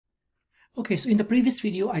Okay, so in the previous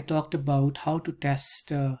video, I talked about how to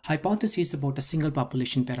test hypotheses about a single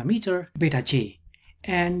population parameter, beta j.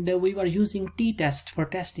 And we were using t-test for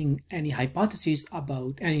testing any hypotheses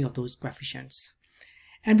about any of those coefficients.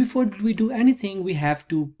 And before we do anything, we have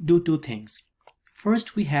to do two things.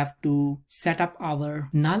 First, we have to set up our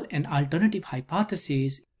null and alternative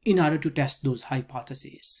hypotheses in order to test those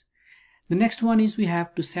hypotheses. The next one is we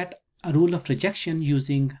have to set a rule of rejection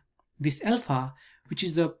using this alpha, which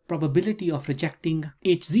is the probability of rejecting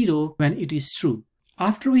H0 when it is true.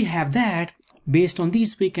 After we have that, based on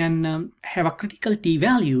these, we can have a critical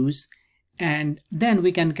t-values, and then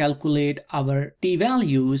we can calculate our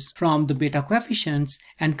t-values from the beta coefficients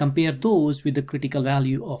and compare those with the critical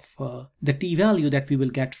value of the t-value that we will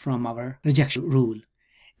get from our rejection rule.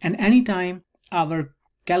 And anytime our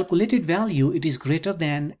calculated value it is greater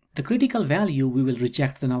than the critical value, we will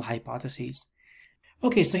reject the null hypothesis.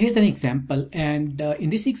 Okay, so here's an example, and in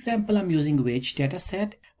this example I'm using wage data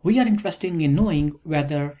set. We are interested in knowing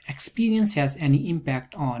whether experience has any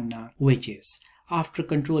impact on wages after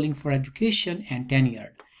controlling for education and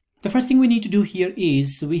tenure. The first thing we need to do here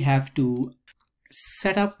is we have to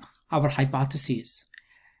set up our hypotheses.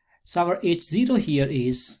 So our H0 here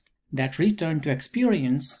is that return to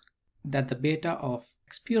experience that the beta of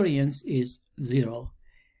experience is 0.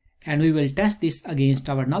 And we will test this against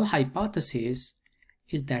our null hypothesis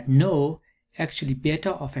is that no, actually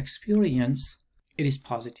beta of experience, it is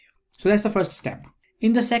positive. So that's the first step.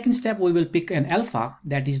 In the second step, we will pick an alpha,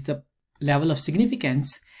 that is the level of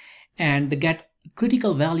significance, and get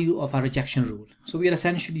critical value of our rejection rule. So we are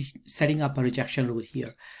essentially setting up a rejection rule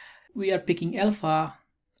here. We are picking alpha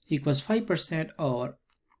equals 5% or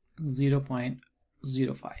 0.05.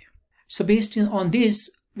 So based on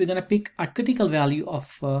this, we're going to pick a critical value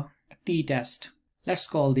of t-test. Let's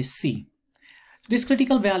call this C. This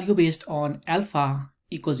critical value based on alpha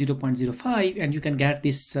equals 0.05, and you can get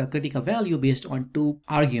this critical value based on two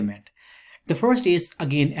arguments. The first is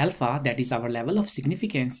again alpha, that is our level of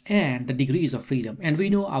significance, and the degrees of freedom. And we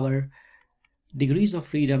know our degrees of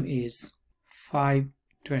freedom is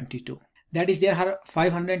 522. That is, there are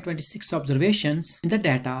 526 observations in the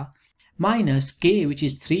data minus k, which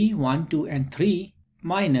is 3, 1, 2, and 3,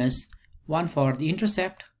 minus 1 for the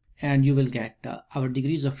intercept, and you will get our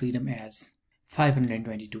degrees of freedom as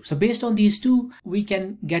 522. So based on these two, we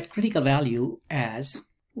can get critical value as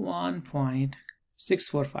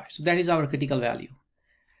 1.645. So that is our critical value.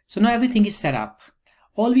 So now everything is set up.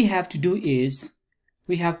 All we have to do is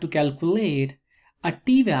we have to calculate a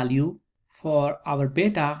t-value for our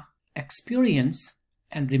beta experience,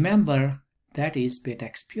 and remember that is beta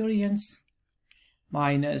experience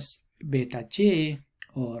minus beta j,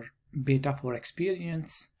 or beta for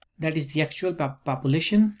experience, that is the actual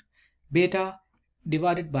population, beta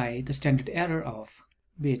divided by the standard error of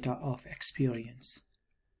beta of experience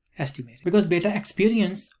estimated. Because beta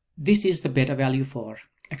experience, this is the beta value for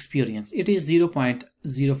experience, it is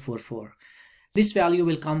 0.044. This value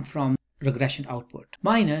will come from regression output,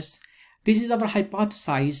 minus this is our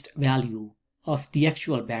hypothesized value of the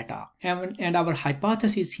actual beta, and our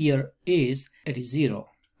hypothesis here is it is 0.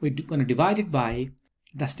 We're going to divide it by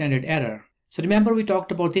the standard error. So remember, we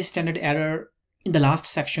talked about this standard error in the last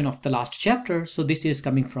section of the last chapter. So this is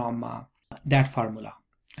coming from that formula.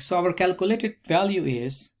 So our calculated value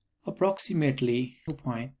is approximately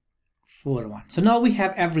 2.41. So now we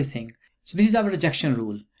have everything. So this is our rejection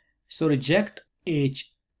rule. So reject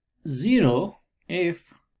H0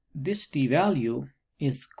 if this t-value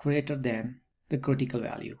is greater than the critical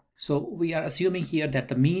value. So we are assuming here that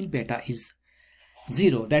the mean beta is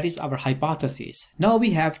 0. That is our hypothesis. Now we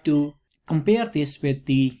have to compare this with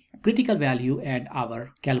the critical value and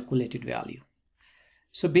our calculated value.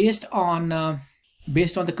 So based on the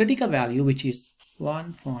critical value, which is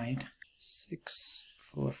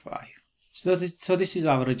 1.645. So this is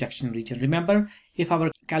our rejection region. Remember, if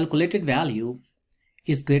our calculated value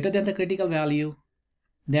is greater than the critical value,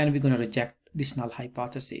 then we're going to reject this null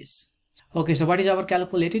hypothesis. Okay, so what is our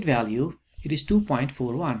calculated value? It is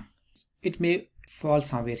 2.41. It may fall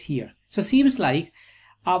somewhere here. So seems like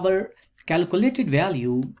our calculated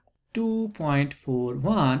value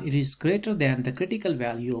 2.41, it is greater than the critical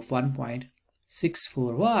value of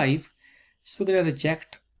 1.645. So we're going to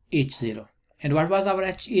reject H0. And what was our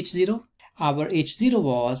H0? Our H0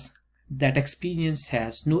 was that experience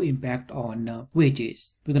has no impact on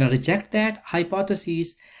wages. We're going to reject that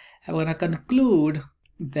hypothesis, and we're going to conclude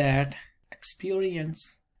that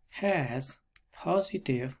experience has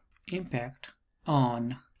positive impact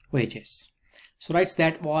on wages. So right,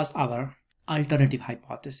 that was our alternative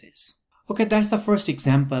hypothesis. Okay, that's the first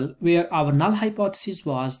example where our null hypothesis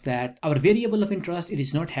was that our variable of interest, it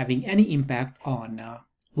is not having any impact on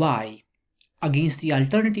y. Against the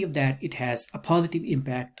alternative that it has a positive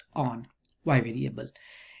impact on y variable.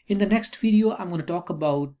 In the next video, I'm going to talk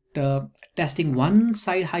about testing one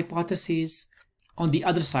side hypothesis on the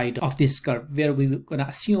other side of this curve, where we're going to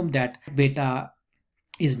assume that beta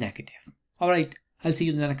is negative. All right, I'll see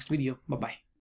you in the next video. Bye-bye.